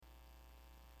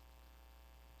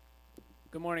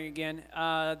Good morning again.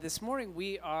 This morning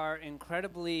we are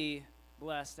incredibly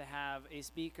blessed to have a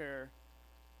speaker,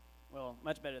 well,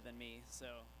 much better than me, so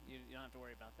you don't have to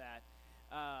worry about that.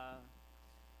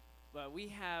 But we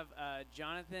have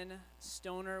Jonathan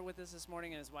Stoner with us this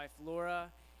morning and his wife Laura.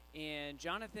 And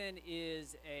Jonathan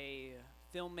is a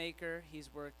filmmaker.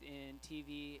 He's worked in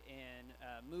TV and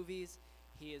movies.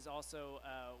 He has also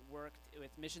worked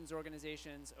with missions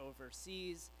organizations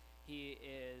overseas. He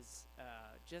is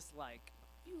just like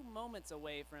a few moments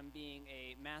away from being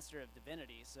a master of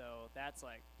divinity, so that's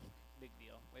like big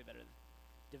deal, way better than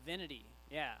divinity.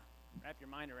 Yeah, wrap your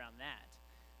mind around that.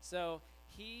 So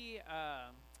he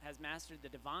has mastered the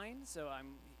divine, so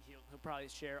he'll probably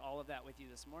share all of that with you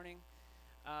this morning.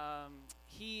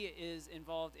 He is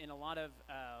involved in a lot of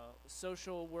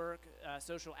social work,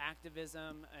 social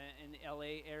activism in the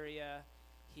LA area.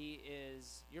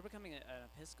 You're becoming an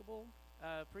Episcopal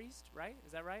priest, right?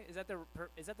 Is that right? Is that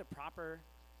the proper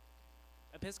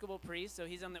Episcopal priest? So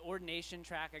he's on the ordination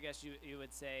track, I guess you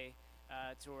would say,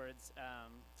 towards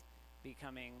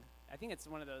becoming. I think it's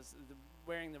one of those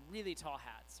wearing the really tall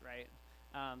hats, right?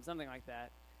 Something like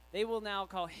that. They will now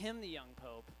call him the young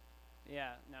pope.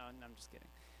 Yeah, no, I'm just kidding.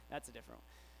 That's a different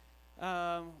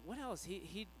one. What else?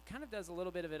 He kind of does a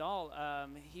little bit of it all.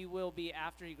 He will be,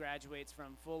 after he graduates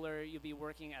from Fuller, you'll be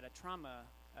working at a trauma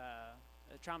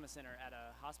center at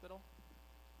a hospital.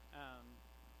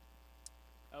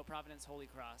 Providence Holy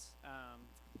Cross,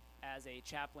 as a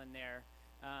chaplain there.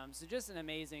 So just an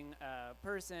amazing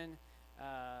person,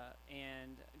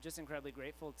 and just incredibly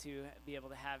grateful to be able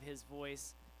to have his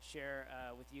voice share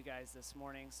with you guys this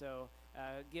morning. So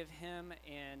give him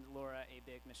and Laura a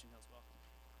big Mission Hills welcome.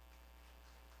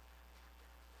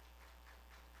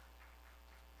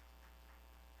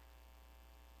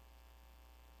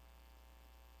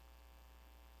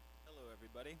 Hello,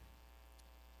 everybody.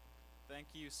 Thank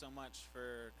you so much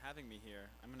for having me here.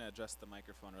 I'm going to adjust the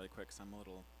microphone really quick because I'm a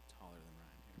little taller than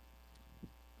Ryan here.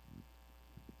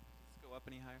 Let's go up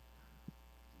any higher.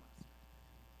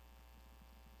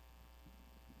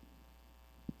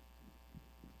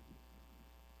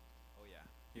 Oh yeah,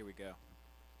 here we go.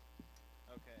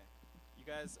 Okay, you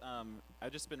guys,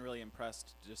 I've just been really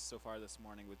impressed just so far this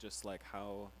morning with just like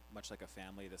how much like a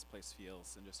family this place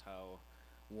feels and just how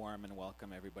warm and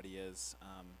welcome everybody is.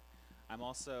 I'm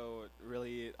also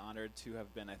really honored to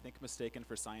have been, I think, mistaken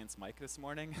for Science Mike this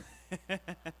morning,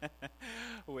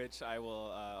 which I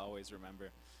will always remember.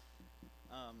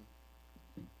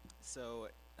 So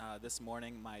this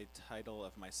morning, my title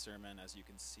of my sermon, as you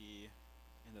can see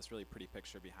in this really pretty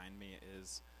picture behind me,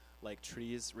 is Like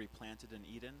Trees Replanted in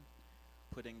Eden,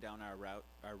 Putting Down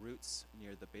our Roots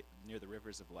near the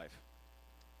Rivers of Life.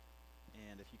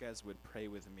 And if you guys would pray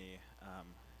with me,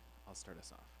 I'll start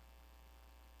us off.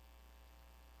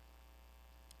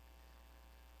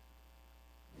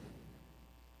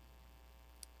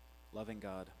 Loving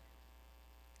God,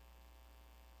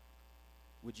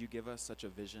 would you give us such a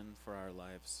vision for our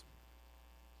lives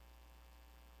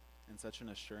and such an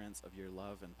assurance of your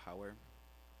love and power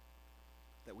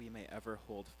that we may ever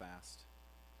hold fast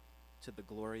to the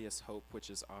glorious hope which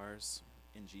is ours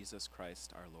in Jesus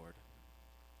Christ our Lord.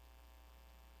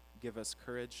 Give us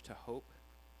courage to hope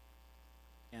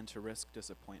and to risk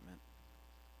disappointment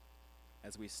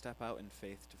as we step out in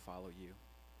faith to follow you,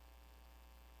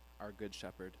 our good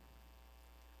shepherd,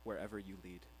 wherever you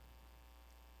lead.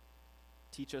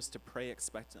 Teach us to pray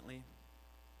expectantly,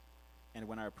 and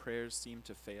when our prayers seem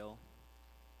to fail,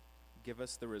 give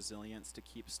us the resilience to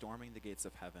keep storming the gates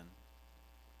of heaven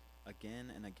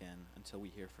again and again until we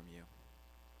hear from you.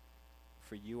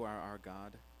 For you are our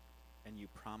God, and you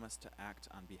promise to act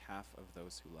on behalf of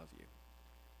those who love you.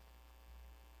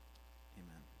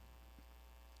 Amen.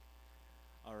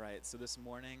 All right, so this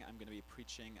morning I'm going to be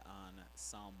preaching on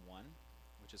Psalm 1,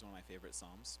 which is one of my favorite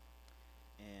Psalms.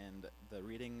 And the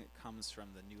reading comes from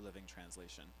the New Living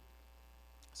Translation.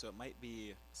 So it might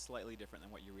be slightly different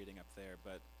than what you're reading up there,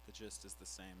 but the gist is the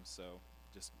same, so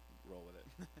just roll with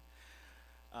it.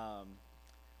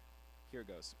 Here it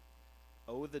goes.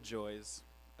 Oh, the joys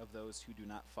of those who do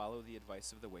not follow the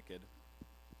advice of the wicked.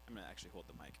 I'm going to actually hold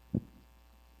the mic.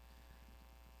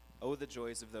 Oh, the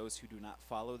joys of those who do not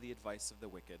follow the advice of the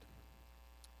wicked,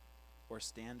 or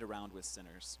stand around with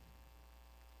sinners,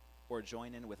 or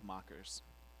join in with mockers.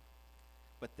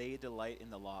 But they delight in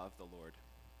the law of the Lord,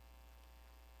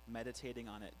 meditating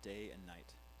on it day and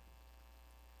night.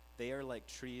 They are like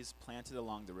trees planted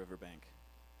along the riverbank,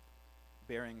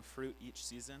 bearing fruit each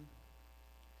season.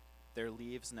 Their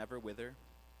leaves never wither,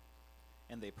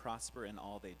 and they prosper in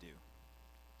all they do.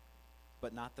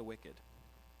 But not the wicked.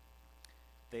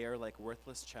 They are like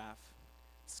worthless chaff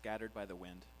scattered by the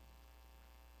wind.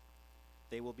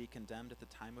 They will be condemned at the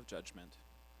time of judgment.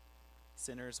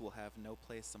 Sinners will have no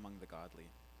place among the godly.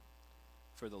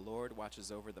 For the Lord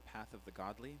watches over the path of the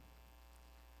godly,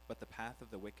 but the path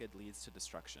of the wicked leads to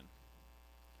destruction.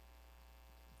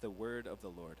 The word of the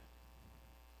Lord.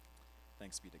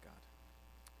 Thanks be to God.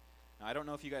 Now, I don't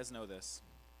know if you guys know this,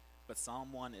 but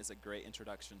Psalm 1 is a great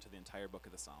introduction to the entire book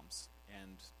of the Psalms.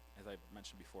 And as I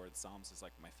mentioned before, the Psalms is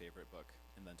like my favorite book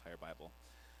in the entire Bible.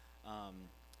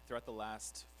 Throughout the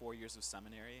last 4 years of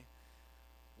seminary,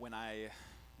 when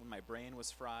my brain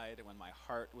was fried, when my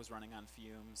heart was running on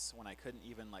fumes, when I couldn't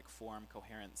even form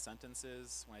coherent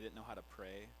sentences, when I didn't know how to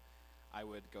pray, I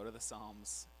would go to the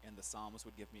Psalms, and the Psalms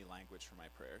would give me language for my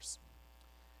prayers.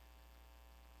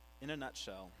 In a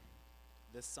nutshell,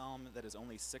 this psalm that is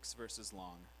only 6 verses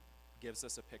long gives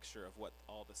us a picture of what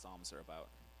all the Psalms are about.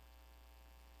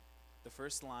 The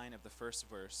first line of the first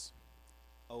verse,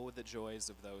 "Oh, the joys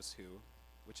of those who,"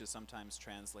 which is sometimes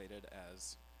translated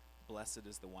as "Blessed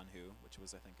is the one who," which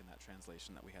was, I think, in that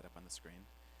translation that we had up on the screen,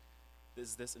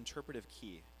 is this interpretive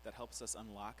key that helps us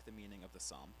unlock the meaning of the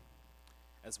psalm,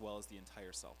 as well as the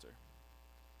entire Psalter.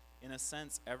 In a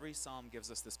sense, every psalm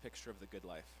gives us this picture of the good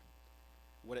life,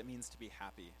 what it means to be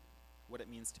happy, what it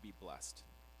means to be blessed.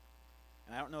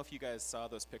 And I don't know if you guys saw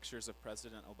those pictures of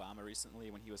President Obama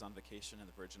recently when he was on vacation in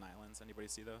the Virgin Islands. Anybody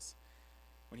see those?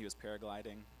 When he was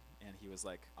paragliding and he was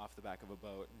off the back of a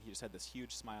boat and he just had this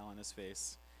huge smile on his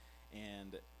face.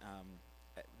 And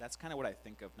that's kind of what I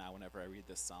think of now whenever I read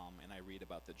this psalm and I read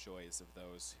about the joys of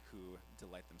those who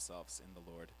delight themselves in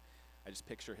the Lord. I just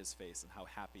picture his face and how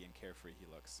happy and carefree he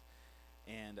looks.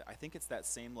 And I think it's that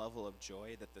same level of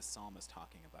joy that this psalm is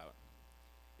talking about.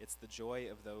 It's the joy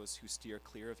of those who steer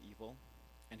clear of evil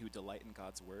and who delight in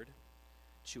God's word,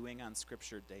 chewing on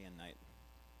Scripture day and night.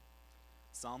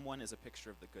 Psalm 1 is a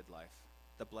picture of the good life,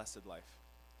 the blessed life.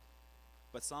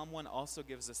 But Psalm 1 also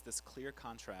gives us this clear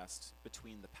contrast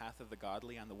between the path of the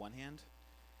godly on the one hand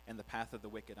and the path of the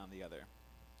wicked on the other.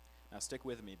 Now stick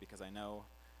with me because I know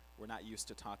we're not used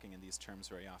to talking in these terms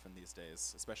very often these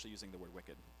days, especially using the word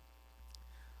wicked.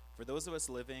 For those of us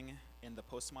living in the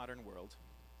postmodern world,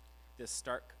 this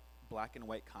stark black and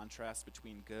white contrast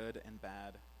between good and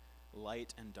bad,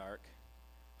 light and dark,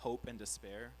 hope and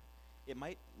despair, it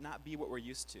might not be what we're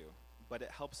used to, but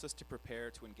it helps us to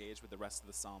prepare to engage with the rest of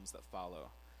the Psalms that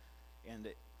follow. And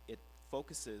it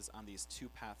focuses on these two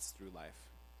paths through life.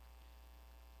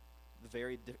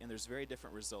 And there's very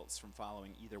different results from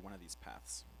following either one of these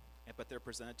paths. But they're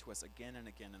presented to us again and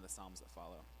again in the Psalms that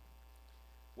follow.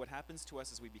 What happens to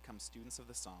us as we become students of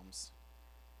the Psalms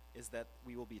is that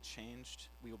we will be challenged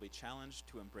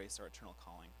to embrace our eternal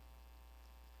calling.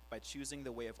 By choosing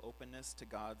the way of openness to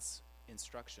God's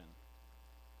instruction,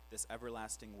 this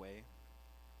everlasting way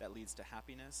that leads to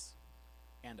happiness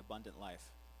and abundant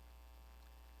life.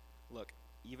 Look,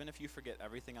 even if you forget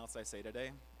everything else I say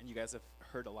today, and you guys have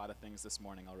heard a lot of things this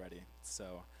morning already,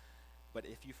 but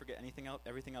if you forget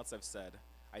everything else I've said,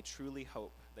 I truly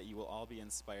hope that you will all be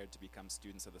inspired to become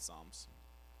students of the Psalms.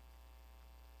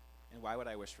 And why would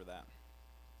I wish for that?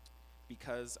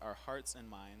 Because our hearts and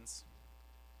minds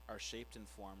are shaped and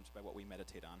formed by what we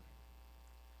meditate on.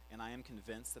 And I am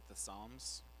convinced that the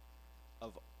Psalms,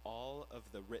 of all of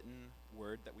the written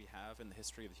word that we have in the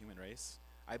history of the human race,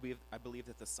 I believe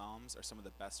that the Psalms are some of the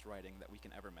best writing that we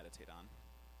can ever meditate on.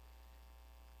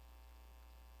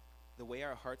 The way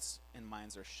our hearts and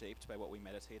minds are shaped by what we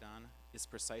meditate on is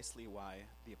precisely why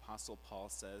the Apostle Paul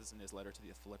says in his letter to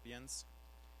the Philippians,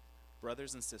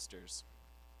 "Brothers and sisters,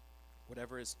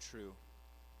 whatever is true,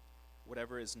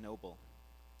 whatever is noble,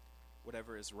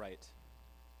 whatever is right,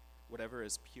 whatever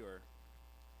is pure,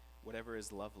 whatever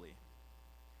is lovely,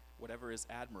 whatever is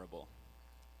admirable,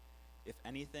 if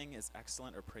anything is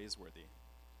excellent or praiseworthy,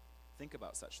 think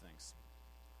about such things."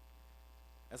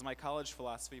 As my college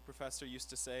philosophy professor used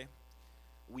to say,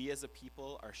 we as a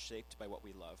people are shaped by what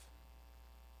we love.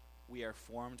 We are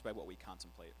formed by what we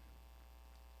contemplate,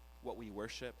 what we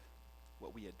worship,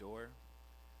 what we adore,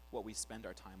 what we spend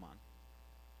our time on.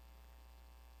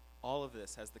 All of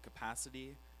this has the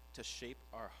capacity to shape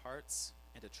our hearts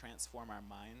and to transform our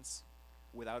minds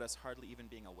without us hardly even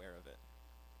being aware of it.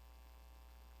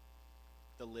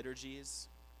 The liturgies,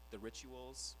 the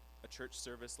rituals, a church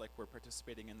service like we're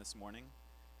participating in this morning,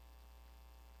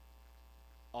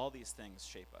 all these things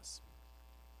shape us.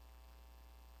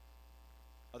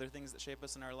 Other things that shape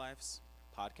us in our lives,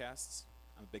 podcasts.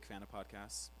 I'm a big fan of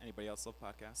podcasts. Anybody else love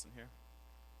podcasts in here?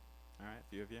 All right, a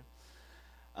few of you.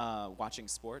 Watching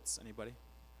sports, anybody?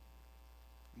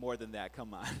 More than that,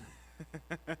 come on.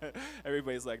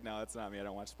 Everybody's like, no, it's not me, I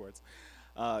don't watch sports.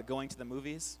 Going to the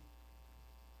movies.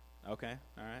 Okay,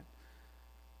 all right.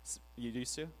 You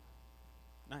used to?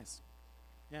 Nice.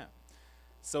 Yeah.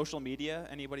 Social media.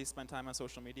 Anybody spend time on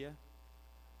social media?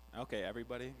 Okay,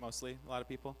 everybody, mostly, a lot of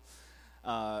people.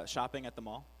 Shopping at the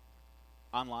mall.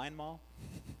 Online mall.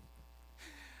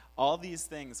 All these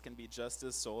things can be just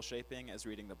as soul-shaping as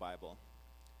reading the Bible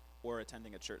or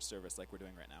attending a church service like we're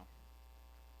doing right now.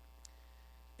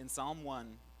 In Psalm 1,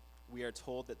 we are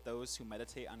told that those who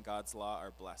meditate on God's law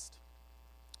are blessed.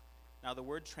 Now, the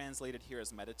word translated here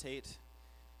as meditate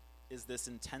is this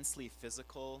intensely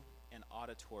physical and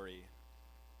auditory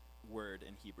word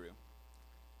in Hebrew.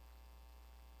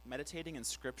 Meditating in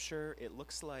Scripture, it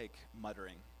looks like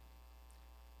muttering,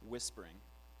 whispering,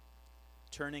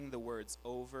 turning the words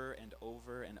over and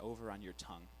over and over on your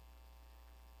tongue,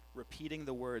 repeating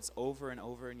the words over and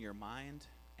over in your mind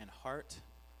and heart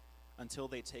until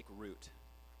they take root,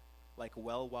 like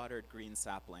well-watered green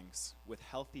saplings with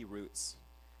healthy roots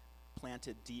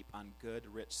planted deep on good,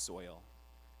 rich soil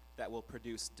that will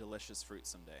produce delicious fruit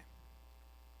someday.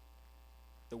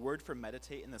 The word for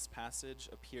meditate in this passage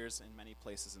appears in many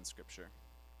places in Scripture.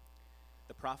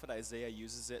 The prophet Isaiah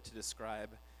uses it to describe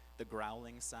the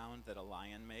growling sound that a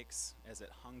lion makes as it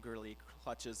hungrily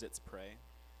clutches its prey.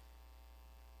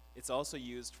 It's also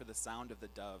used for the sound of the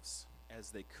doves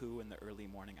as they coo in the early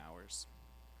morning hours.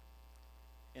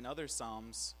 In other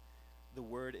Psalms, the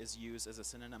word is used as a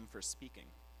synonym for speaking.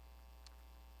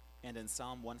 And in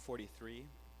Psalm 143,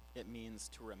 it means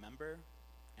to remember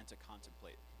and to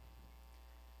contemplate.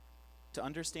 To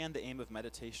understand the aim of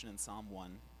meditation in Psalm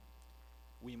 1,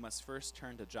 we must first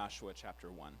turn to Joshua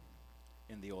chapter 1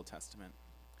 in the Old Testament,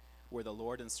 where the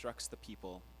Lord instructs the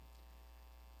people,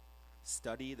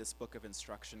 study this book of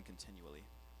instruction continually.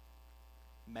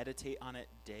 Meditate on it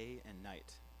day and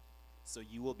night, so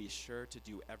you will be sure to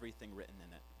do everything written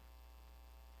in it.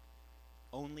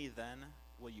 Only then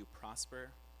will you prosper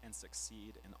and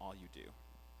succeed in all you do.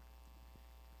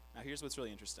 Now here's what's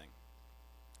really interesting.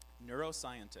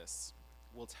 Neuroscientists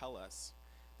will tell us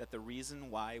that the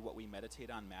reason why what we meditate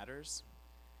on matters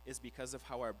is because of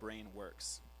how our brain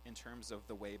works in terms of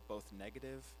the way both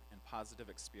negative and positive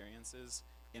experiences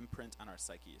imprint on our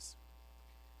psyches.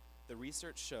 The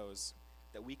research shows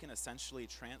that we can essentially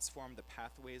transform the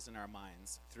pathways in our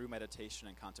minds through meditation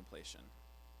and contemplation.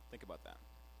 Think about that.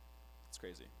 It's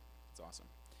crazy. It's awesome.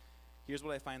 Here's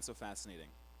what I find so fascinating.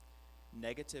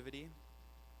 Negativity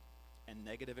and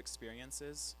negative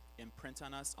experiences imprint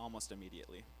on us almost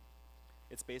immediately.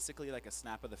 It's basically like a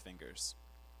snap of the fingers.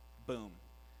 Boom.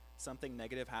 Something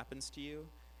negative happens to you,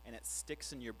 and it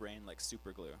sticks in your brain like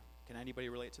super glue. Can anybody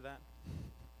relate to that?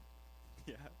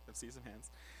 Yeah, I see some hands.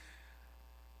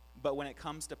 But when it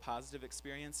comes to positive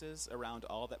experiences around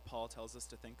all that Paul tells us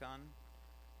to think on,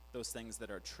 those things that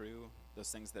are true,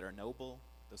 those things that are noble,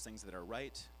 those things that are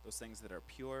right, those things that are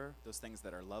pure, those things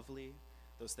that are lovely,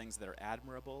 those things that are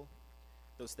admirable,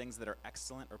 those things that are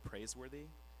excellent or praiseworthy,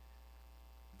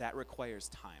 that requires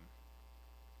time.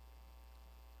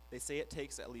 They say it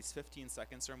takes at least 15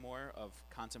 seconds or more of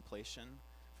contemplation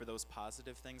for those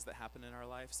positive things that happen in our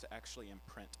lives to actually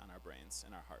imprint on our brains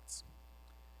and our hearts.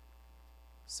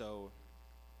 So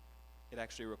it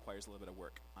actually requires a little bit of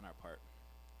work on our part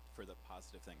for the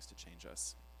positive things to change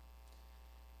us.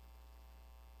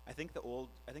 I think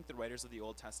the writers of the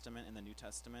Old Testament and the New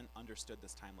Testament understood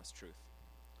this timeless truth,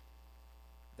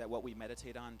 that what we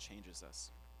meditate on changes us.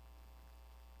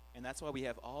 And that's why we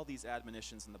have all these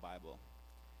admonitions in the Bible,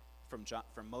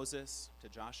 from Moses to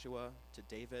Joshua to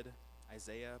David,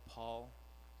 Isaiah, Paul,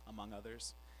 among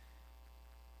others,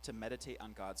 to meditate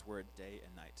on God's word day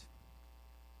and night.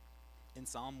 In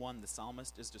Psalm 1, the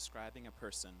psalmist is describing a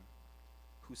person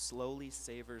who slowly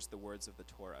savors the words of the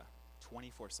Torah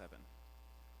 24/7.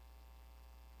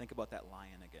 Think about that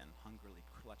lion again, hungrily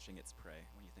clutching its prey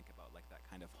when you think about like that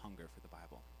kind of hunger for the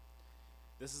Bible.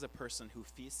 This is a person who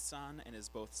feasts on and is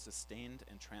both sustained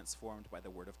and transformed by the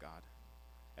word of God,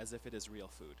 as if it is real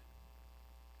food.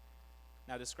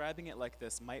 Now, describing it like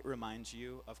this might remind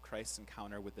you of Christ's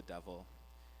encounter with the devil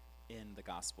in the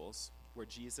Gospels, where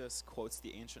Jesus quotes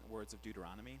the ancient words of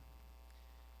Deuteronomy,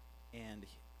 and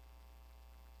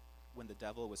when the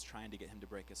devil was trying to get him to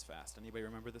break his fast. Anybody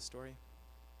remember this story?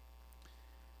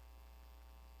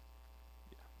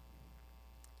 Yeah.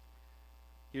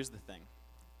 Here's the thing.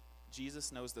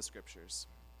 Jesus knows the scriptures.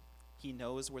 He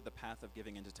knows where the path of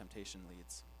giving into temptation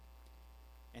leads.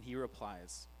 And he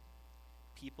replies,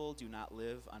 "People do not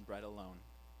live on bread alone,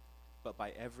 but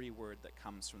by every word that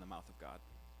comes from the mouth of God."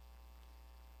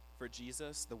 For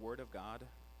Jesus, the word of God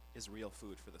is real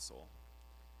food for the soul.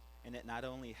 And it not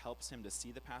only helps him to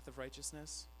see the path of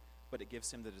righteousness, but it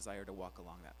gives him the desire to walk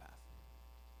along that path.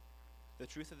 The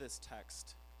truth of this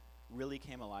text really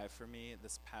came alive for me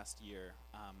this past year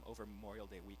over Memorial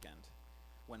Day weekend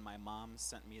when my mom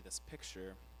sent me this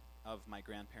picture of my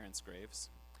grandparents' graves,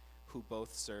 who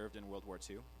both served in World War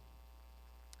II.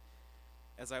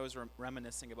 As I was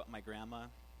reminiscing about my grandma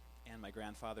and my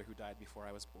grandfather who died before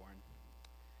I was born,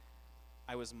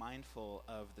 I was mindful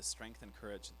of the strength and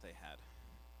courage that they had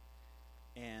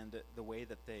and the way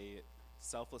that they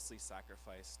selflessly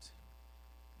sacrificed,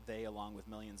 they along with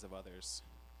millions of others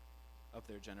of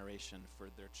their generation, for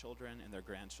their children and their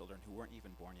grandchildren who weren't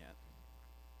even born yet.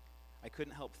 I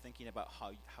couldn't help thinking about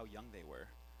how young they were,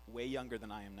 way younger than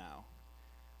I am now,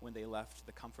 when they left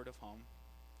the comfort of home,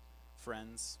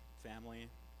 friends, family,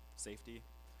 safety,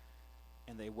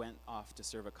 and they went off to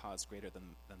serve a cause greater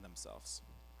than themselves.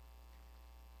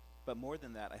 But more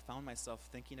than that, I found myself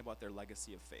thinking about their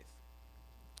legacy of faith.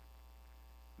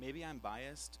 Maybe I'm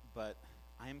biased, but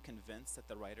I am convinced that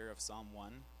the writer of Psalm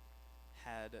 1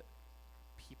 had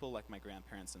people like my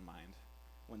grandparents in mind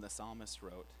when the psalmist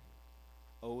wrote,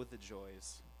 "Oh, the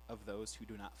joys of those who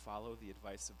do not follow the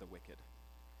advice of the wicked,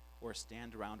 or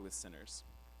stand around with sinners,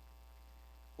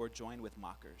 or join with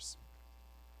mockers,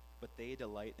 but they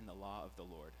delight in the law of the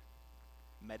Lord,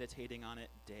 meditating on it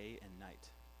day and night.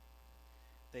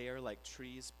 They are like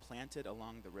trees planted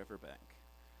along the riverbank,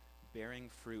 bearing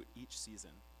fruit each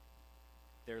season.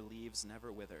 Their leaves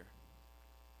never wither,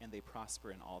 and they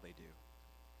prosper in all they do."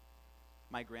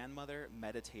 My grandmother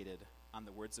meditated on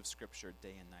the words of Scripture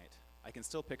day and night. I can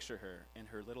still picture her in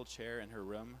her little chair in her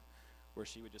room where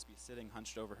she would just be sitting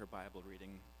hunched over her Bible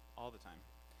reading all the time.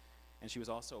 And she was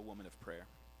also a woman of prayer.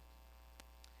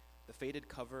 The faded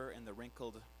cover and the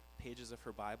wrinkled pages of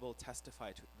her Bible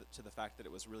testify to the fact that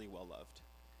it was really well loved.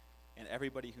 And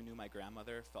everybody who knew my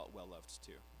grandmother felt well loved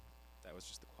too. That was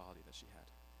just the quality that she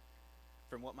had.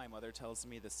 From what my mother tells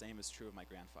me, the same is true of my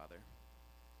grandfather.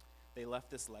 They left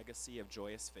this legacy of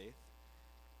joyous faith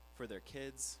for their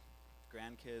kids,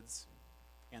 grandkids,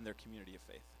 and their community of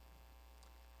faith.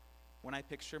 When I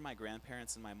picture my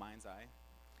grandparents in my mind's eye,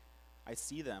 I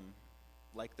see them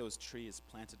like those trees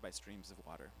planted by streams of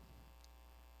water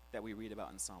that we read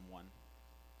about in Psalm 1,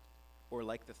 or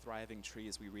like the thriving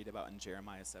trees we read about in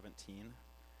Jeremiah 17,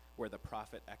 where the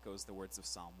prophet echoes the words of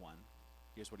Psalm 1.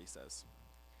 Here's what he says: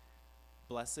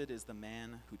 "Blessed is the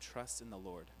man who trusts in the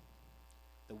Lord,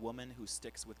 the woman who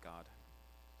sticks with God.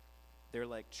 They're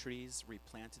like trees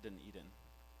replanted in Eden."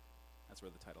 That's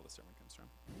where the title of the sermon comes from.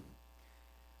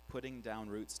 "Putting down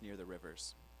roots near the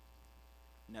rivers.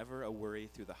 Never a worry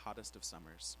through the hottest of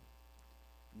summers.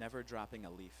 Never dropping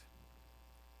a leaf.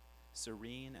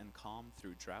 Serene and calm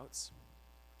through droughts.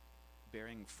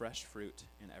 Bearing fresh fruit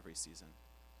in every season."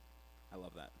 I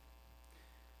love that.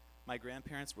 My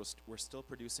grandparents were still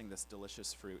producing this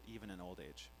delicious fruit even in old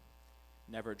age,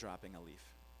 never dropping a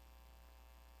leaf.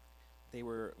 They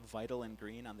were vital and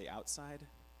green on the outside,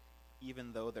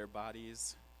 even though their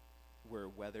bodies were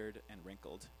weathered and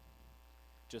wrinkled,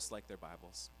 just like their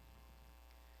Bibles.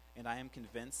 And I am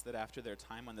convinced that after their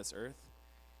time on this earth,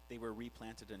 they were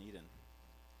replanted in Eden,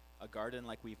 a garden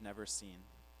like we've never seen,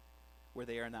 where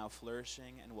they are now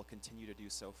flourishing and will continue to do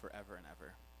so forever and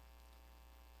ever.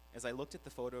 As I looked at the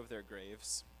photo of their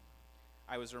graves,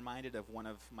 I was reminded of one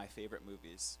of my favorite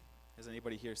movies. Has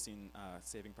anybody here seen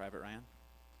Saving Private Ryan?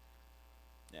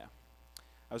 Yeah.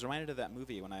 I was reminded of that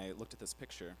movie when I looked at this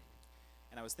picture,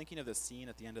 and I was thinking of the scene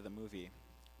at the end of the movie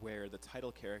where the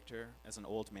title character, as an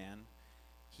old man,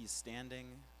 he's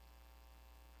standing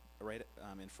right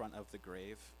in front of the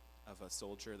grave of a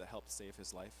soldier that helped save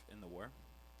his life in the war.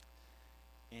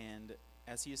 And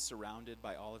as he is surrounded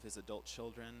by all of his adult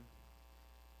children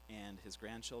and his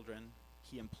grandchildren,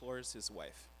 he implores his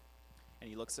wife. And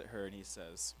he looks at her and he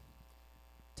says,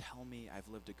 "Tell me I've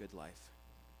lived a good life.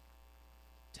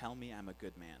 Tell me I'm a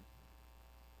good man."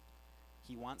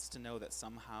 He wants to know that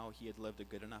somehow he had lived a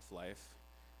good enough life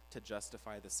to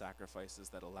justify the sacrifices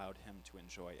that allowed him to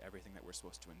enjoy everything that we're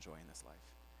supposed to enjoy in this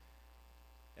life.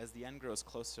 As the end grows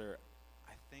closer,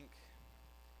 I think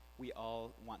we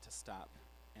all want to stop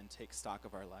and take stock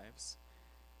of our lives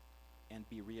and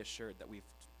be reassured that we've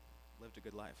lived a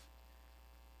good life.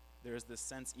 There is this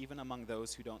sense, even among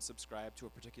those who don't subscribe to a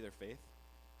particular faith,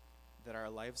 that our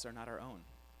lives are not our own.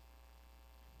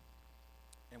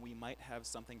 And we might have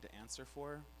something to answer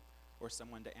for, or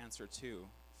someone to answer to,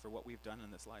 for what we've done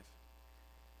in this life.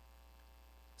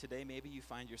 Today, maybe you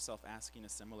find yourself asking a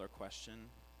similar question,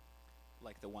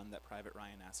 like the one that Private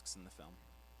Ryan asks in the film,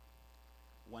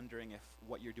 wondering if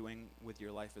what you're doing with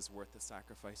your life is worth the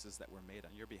sacrifices that were made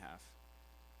on your behalf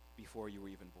before you were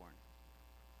even born.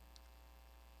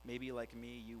 Maybe, like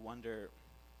me, you wonder,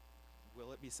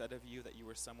 will it be said of you that you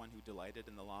were someone who delighted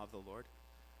in the law of the Lord?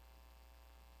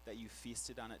 That that you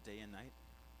feasted on it day and night?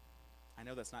 I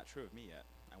know that's not true of me yet.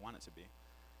 I want it to be.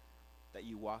 That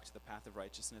you walked the path of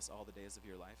righteousness all the days of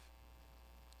your life?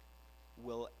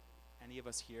 Will any of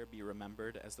us here be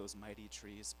remembered as those mighty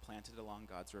trees planted along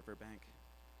God's riverbank,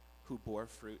 who bore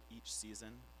fruit each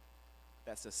season,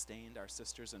 that sustained our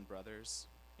sisters and brothers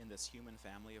in this human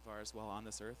family of ours while on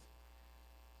this earth?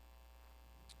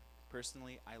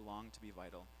 Personally, I long to be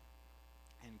vital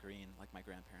and green like my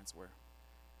grandparents were.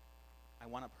 I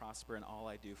want to prosper in all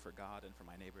I do for God and for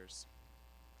my neighbors.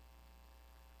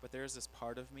 But there is this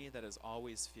part of me that has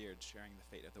always feared sharing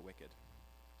the fate of the wicked.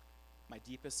 My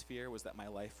deepest fear was that my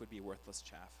life would be worthless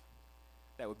chaff,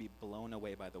 that would be blown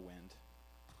away by the wind,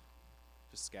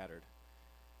 just scattered.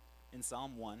 In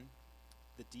Psalm 1,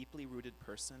 the deeply rooted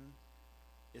person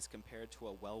is compared to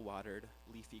a well-watered,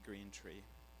 leafy green tree,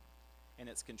 and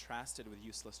it's contrasted with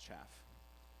useless chaff.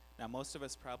 Now, most of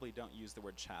us probably don't use the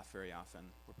word chaff very often.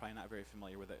 We're probably not very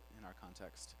familiar with it in our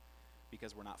context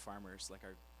because we're not farmers like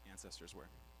our ancestors were.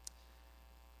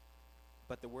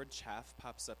 But the word chaff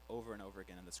pops up over and over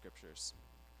again in the scriptures.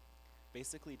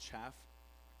 Basically, chaff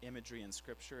imagery in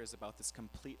scripture is about this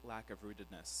complete lack of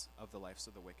rootedness of the lives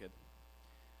of the wicked,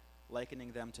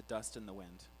 likening them to dust in the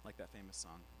wind, like that famous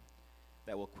song,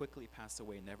 that will quickly pass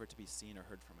away, never to be seen or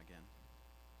heard from again.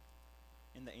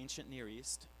 In the ancient Near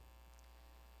East,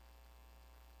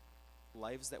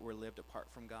 lives that were lived apart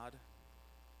from God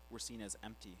were seen as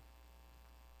empty,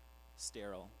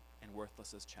 sterile, and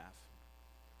worthless as chaff.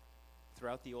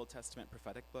 Throughout the Old Testament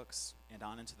prophetic books and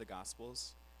on into the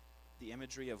Gospels, the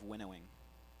imagery of winnowing,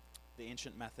 the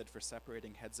ancient method for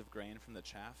separating heads of grain from the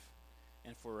chaff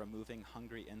and for removing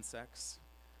hungry insects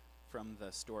from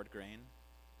the stored grain,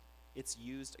 it's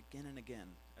used again and again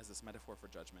as this metaphor for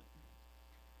judgment.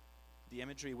 The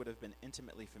imagery would have been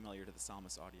intimately familiar to the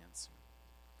psalmist's audience,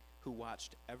 who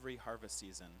watched every harvest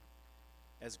season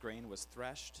as grain was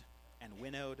threshed and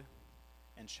winnowed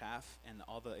and chaff and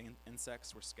all the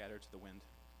insects were scattered to the wind.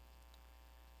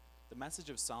 The message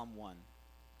of Psalm 1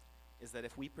 is that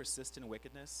if we persist in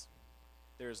wickedness,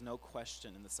 there is no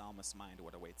question in the psalmist's mind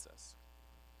what awaits us.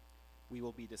 We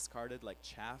will be discarded like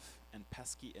chaff and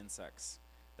pesky insects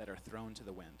that are thrown to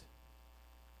the wind.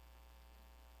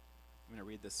 I'm going to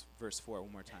read this verse 4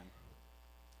 one more time.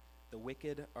 The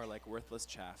wicked are like worthless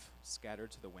chaff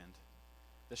scattered to the wind.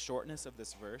 The shortness of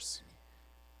this verse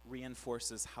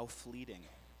reinforces how fleeting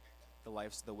the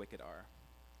lives of the wicked are.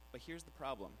 But here's the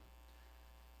problem.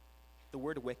 The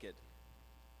word wicked.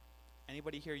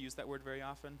 Anybody here use that word very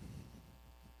often?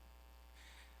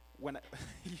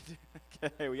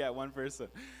 Okay, we got one person.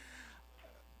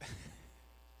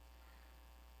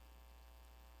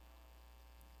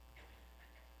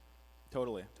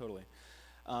 Totally.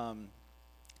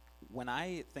 When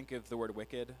I think of the word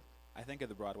wicked, I think of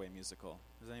the Broadway musical.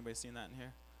 Has anybody seen that in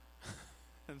here?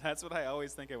 That's what I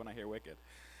always think of when I hear wicked.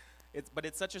 But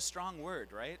it's such a strong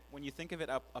word, right? When you think of it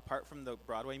apart from the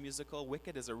Broadway musical,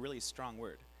 wicked is a really strong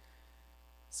word.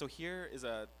 So here is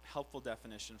a helpful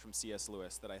definition from C.S.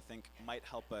 Lewis that I think might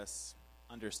help us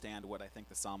understand what I think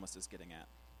the psalmist is getting at.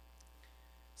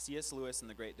 C.S. Lewis in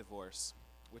The Great Divorce,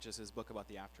 which is his book about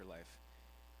the afterlife,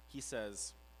 he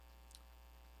says,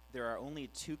 there are only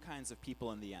two kinds of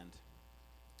people in the end.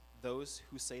 Those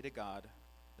who say to God,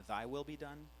 thy will be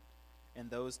done, and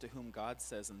those to whom God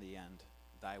says in the end,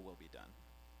 thy will be done.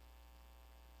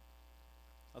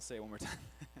 I'll say it one more time.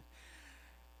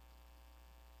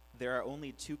 There are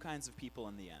only two kinds of people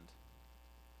in the end.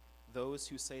 Those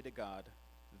who say to God,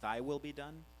 thy will be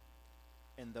done,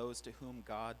 and those to whom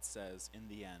God says in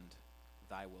the end,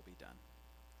 thy will be done.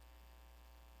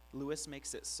 Lewis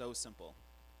makes it so simple.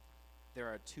 There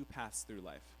are two paths through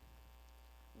life.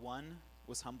 One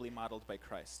was humbly modeled by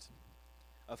Christ,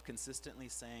 of consistently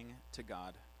saying to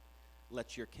God,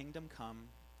 let your kingdom come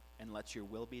and let your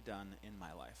will be done in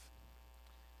my life.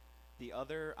 The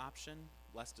other option,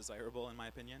 less desirable in my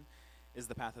opinion, is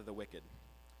the path of the wicked,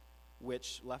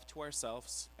 which left to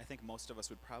ourselves, I think most of us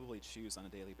would probably choose on a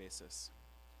daily basis.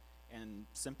 And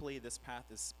simply this path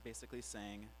is basically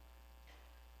saying,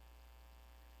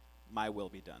 my will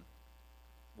be done.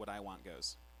 What I want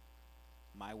goes.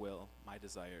 My will, my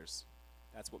desires,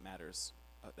 that's what matters.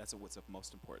 That's what's of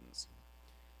most importance.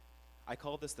 I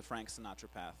call this the Frank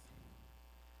Sinatra path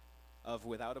of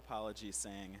without apology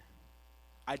saying,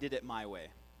 I did it my way.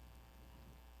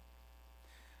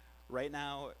 Right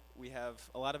now, we have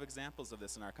a lot of examples of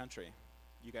this in our country.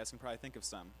 You guys can probably think of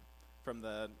some, from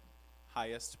the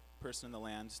highest person in the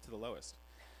land to the lowest.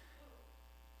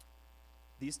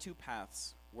 These two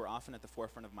paths were often at the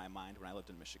forefront of my mind when I lived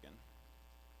in Michigan.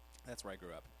 That's where I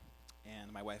grew up.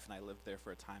 And my wife and I lived there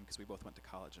for a time because we both went to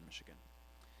college in Michigan.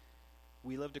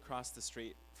 We lived across the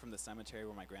street from the cemetery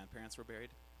where my grandparents were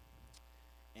buried.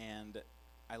 And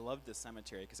I loved this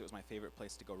cemetery because it was my favorite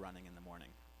place to go running in the morning.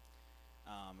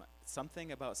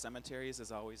 Something about cemeteries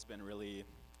has always been really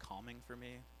calming for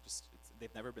me.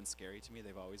 They've never been scary to me.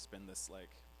 They've always been this like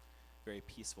very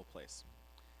peaceful place.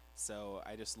 So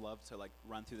I just love to like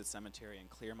run through the cemetery and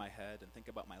clear my head and think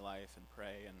about my life and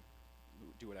pray and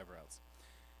do whatever else.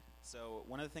 So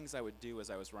one of the things I would do as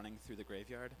I was running through the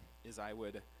graveyard is I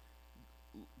would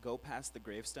go past the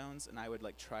gravestones and I would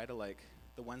like try to like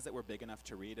the ones that were big enough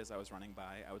to read as I was running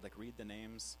by, I would like read the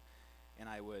names and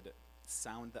I would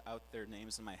sound out their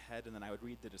names in my head, and then I would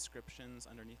read the descriptions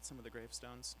underneath some of the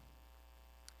gravestones.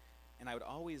 And I would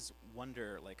always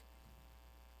wonder, like,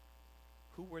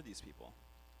 who were these people?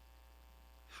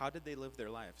 How did they live their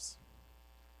lives?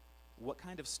 What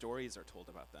kind of stories are told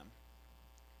about them?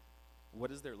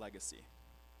 What is their legacy?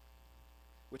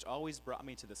 Which always brought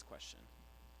me to this question.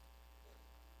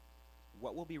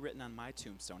 What will be written on my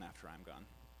tombstone after I'm gone?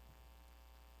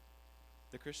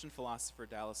 The Christian philosopher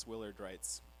Dallas Willard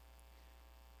writes,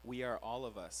 "We are all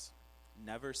of us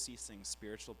never-ceasing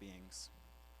spiritual beings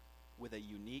with a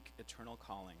unique eternal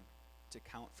calling to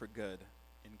count for good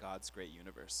in God's great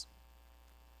universe."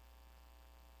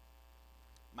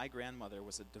 My grandmother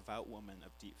was a devout woman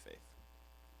of deep faith,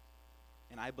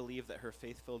 and I believe that her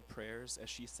faith-filled prayers as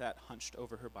she sat hunched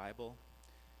over her Bible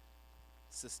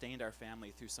sustained our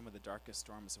family through some of the darkest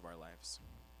storms of our lives.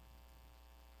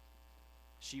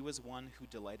 She was one who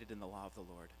delighted in the law of the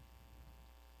Lord.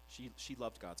 She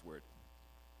loved God's word.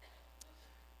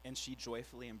 And she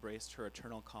joyfully embraced her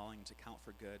eternal calling to count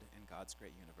for good in God's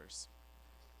great universe.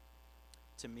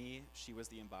 To me, she was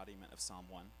the embodiment of Psalm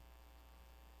 1.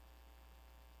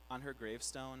 On her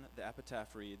gravestone, the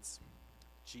epitaph reads,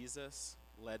 "Jesus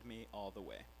led me all the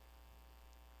way."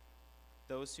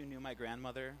 Those who knew my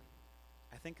grandmother,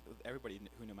 I think everybody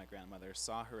who knew my grandmother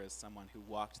saw her as someone who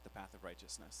walked the path of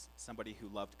righteousness, somebody who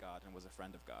loved God and was a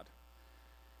friend of God.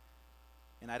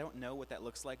 And I don't know what that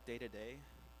looks like day to day,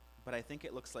 but I think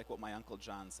it looks like what my Uncle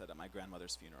John said at my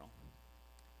grandmother's funeral.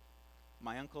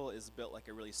 My uncle is built like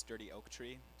a really sturdy oak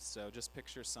tree, so just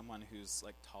picture someone who's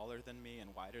like taller than me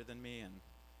and wider than me, and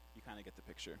you kind of get the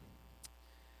picture.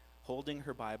 Holding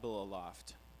her Bible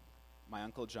aloft, my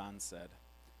Uncle John said,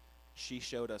 "She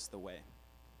showed us the way.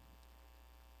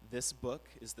 This book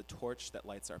is the torch that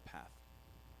lights our path.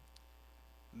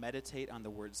 Meditate on the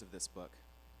words of this book.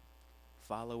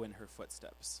 Follow in her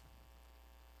footsteps.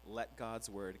 Let God's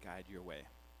word guide your way."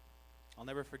 I'll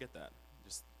never forget that,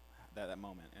 just that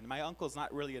moment. And my uncle's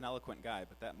not really an eloquent guy,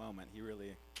 but that moment,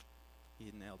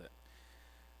 he nailed it.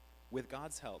 With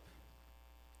God's help,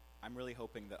 I'm really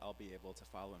hoping that I'll be able to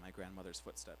follow in my grandmother's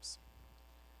footsteps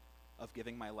of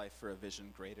giving my life for a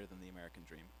vision greater than the American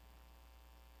dream.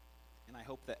 And I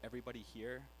hope that everybody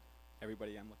here,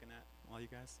 everybody I'm looking at, all you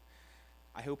guys,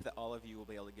 I hope that all of you will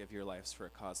be able to give your lives for a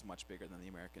cause much bigger than the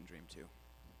American dream too.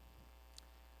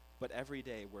 But every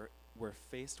day we're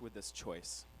faced with this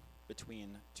choice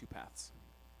between two paths.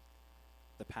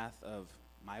 The path of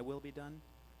my will be done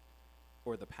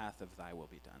or the path of thy will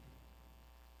be done.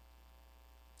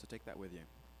 So take that with you.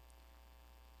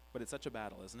 But it's such a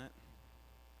battle, isn't it?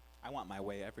 I want my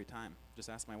way every time. Just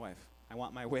ask my wife. I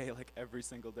want my way like every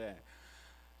single day.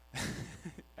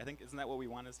 I think, isn't that what we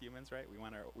want as humans, right? We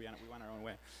want our own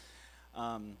way.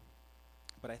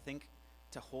 But I think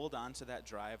to hold on to that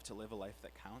drive to live a life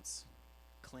that counts,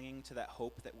 clinging to that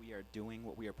hope that we are doing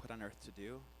what we are put on earth to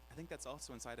do, I think that's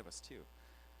also inside of us too.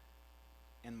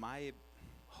 And my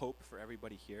hope for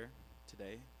everybody here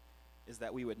today is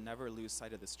that we would never lose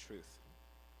sight of this truth,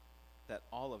 that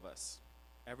all of us,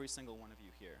 every single one of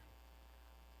you here,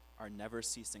 are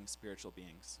never-ceasing spiritual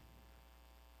beings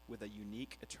with a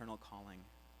unique eternal calling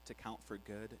to count for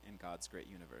good in God's great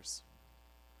universe.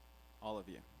 All of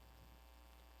you.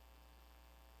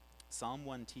 Psalm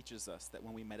 1 teaches us that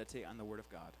when we meditate on the Word of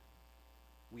God,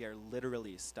 we are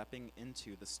literally stepping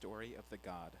into the story of the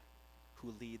God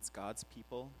who leads God's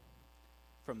people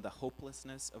from the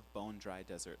hopelessness of bone-dry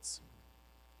deserts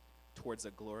towards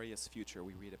a glorious future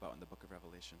we read about in the book of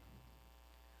Revelation.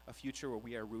 A future where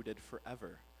we are rooted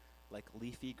forever like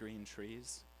leafy green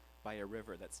trees by a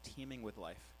river that's teeming with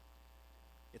life.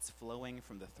 It's flowing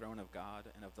from the throne of God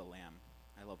and of the Lamb.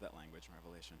 I love that language in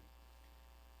Revelation.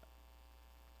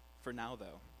 For now,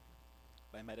 though,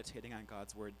 by meditating on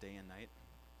God's word day and night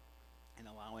and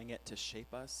allowing it to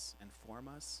shape us and form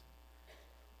us,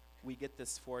 we get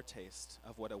this foretaste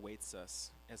of what awaits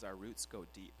us as our roots go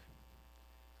deep,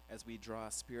 as we draw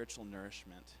spiritual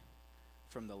nourishment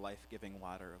from the life-giving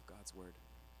water of God's word.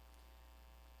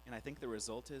 And I think the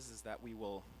result is that we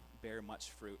will bear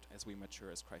much fruit as we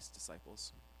mature as Christ's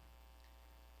disciples.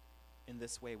 In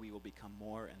this way, we will become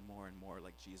more and more and more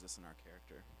like Jesus in our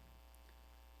character.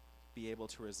 Be able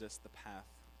to resist the path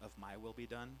of my will be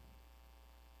done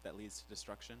that leads to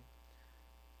destruction,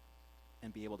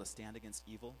 and be able to stand against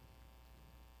evil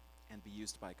and be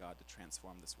used by God to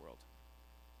transform this world.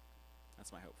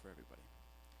 That's my hope for everybody.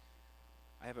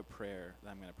 I have a prayer that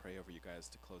I'm going to pray over you guys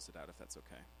to close it out, if that's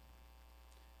okay.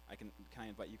 Can I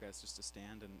invite you guys just to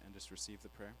stand and just receive the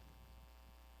prayer?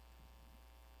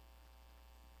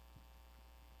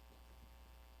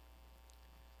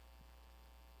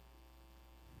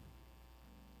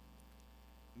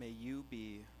 May you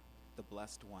be the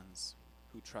blessed ones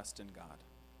who trust in God,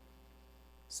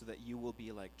 so that you will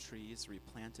be like trees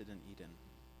replanted in Eden,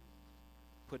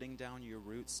 putting down your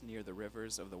roots near the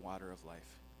rivers of the water of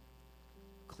life,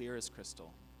 clear as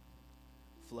crystal,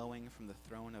 flowing from the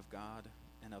throne of God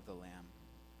and of the Lamb.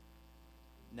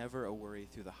 Never a worry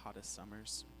through the hottest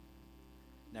summers,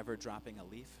 never dropping a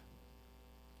leaf,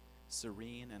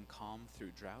 serene and calm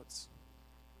through droughts,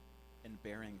 and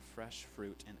bearing fresh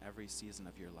fruit in every season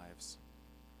of your lives.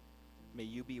 May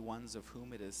you be ones of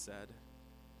whom it is said,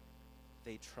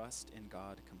 they trust in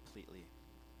God completely.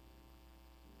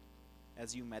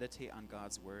 As you meditate on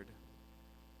God's word,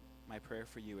 my prayer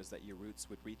for you is that your roots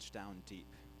would reach down deep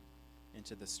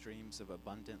into the streams of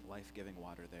abundant life-giving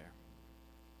water there,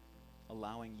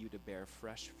 allowing you to bear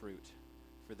fresh fruit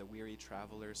for the weary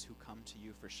travelers who come to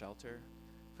you for shelter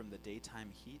from the daytime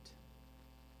heat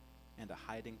and a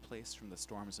hiding place from the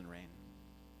storms and rain.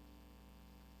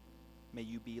 May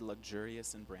you be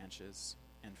luxurious in branches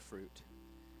and fruit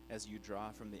as you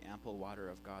draw from the ample water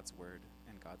of God's word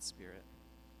and God's Spirit.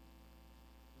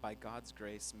 By God's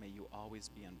grace, may you always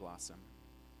be in blossom,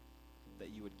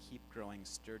 that you would keep growing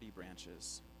sturdy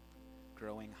branches,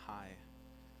 growing high,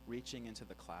 reaching into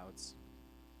the clouds,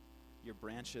 your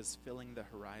branches filling the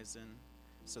horizon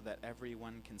so that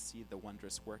everyone can see the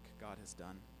wondrous work God has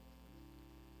done.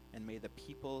 And may the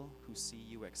people who see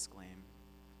you exclaim,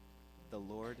 the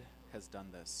Lord has done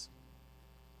this,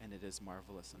 and it is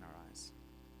marvelous in our eyes.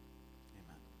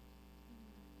 Amen.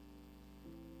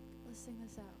 Let's sing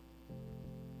this out.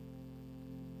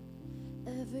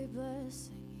 Every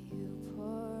blessing you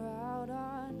pour out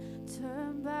on,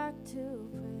 turn back to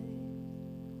praise.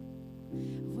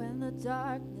 When the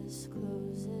darkness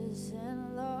closes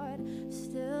in, Lord,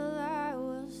 still I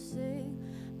will sing.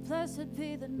 Blessed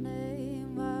be the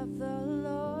name of the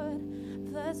Lord.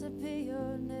 Blessed be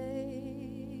your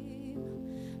name.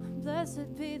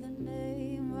 Blessed be the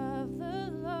name of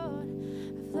the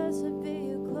Lord. Blessed be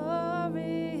your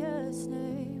glorious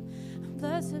name.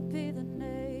 Blessed be the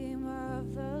name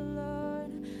of the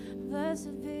Lord.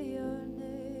 Blessed be your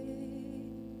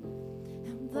name.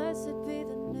 And blessed be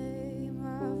the name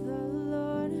of the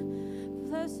Lord.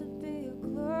 Blessed be your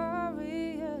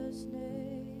glorious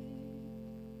name.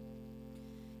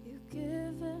 You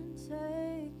give and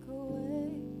take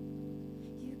away.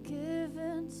 You give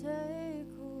and take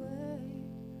away.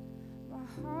 My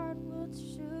heart will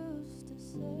choose to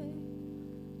say,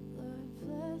 Lord,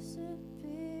 blessed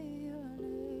be your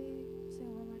name. Sing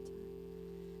it one more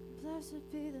time. Blessed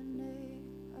be the name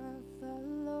of the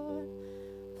Lord.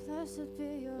 Blessed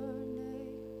be your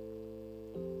name.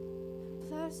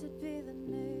 Blessed be the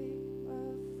name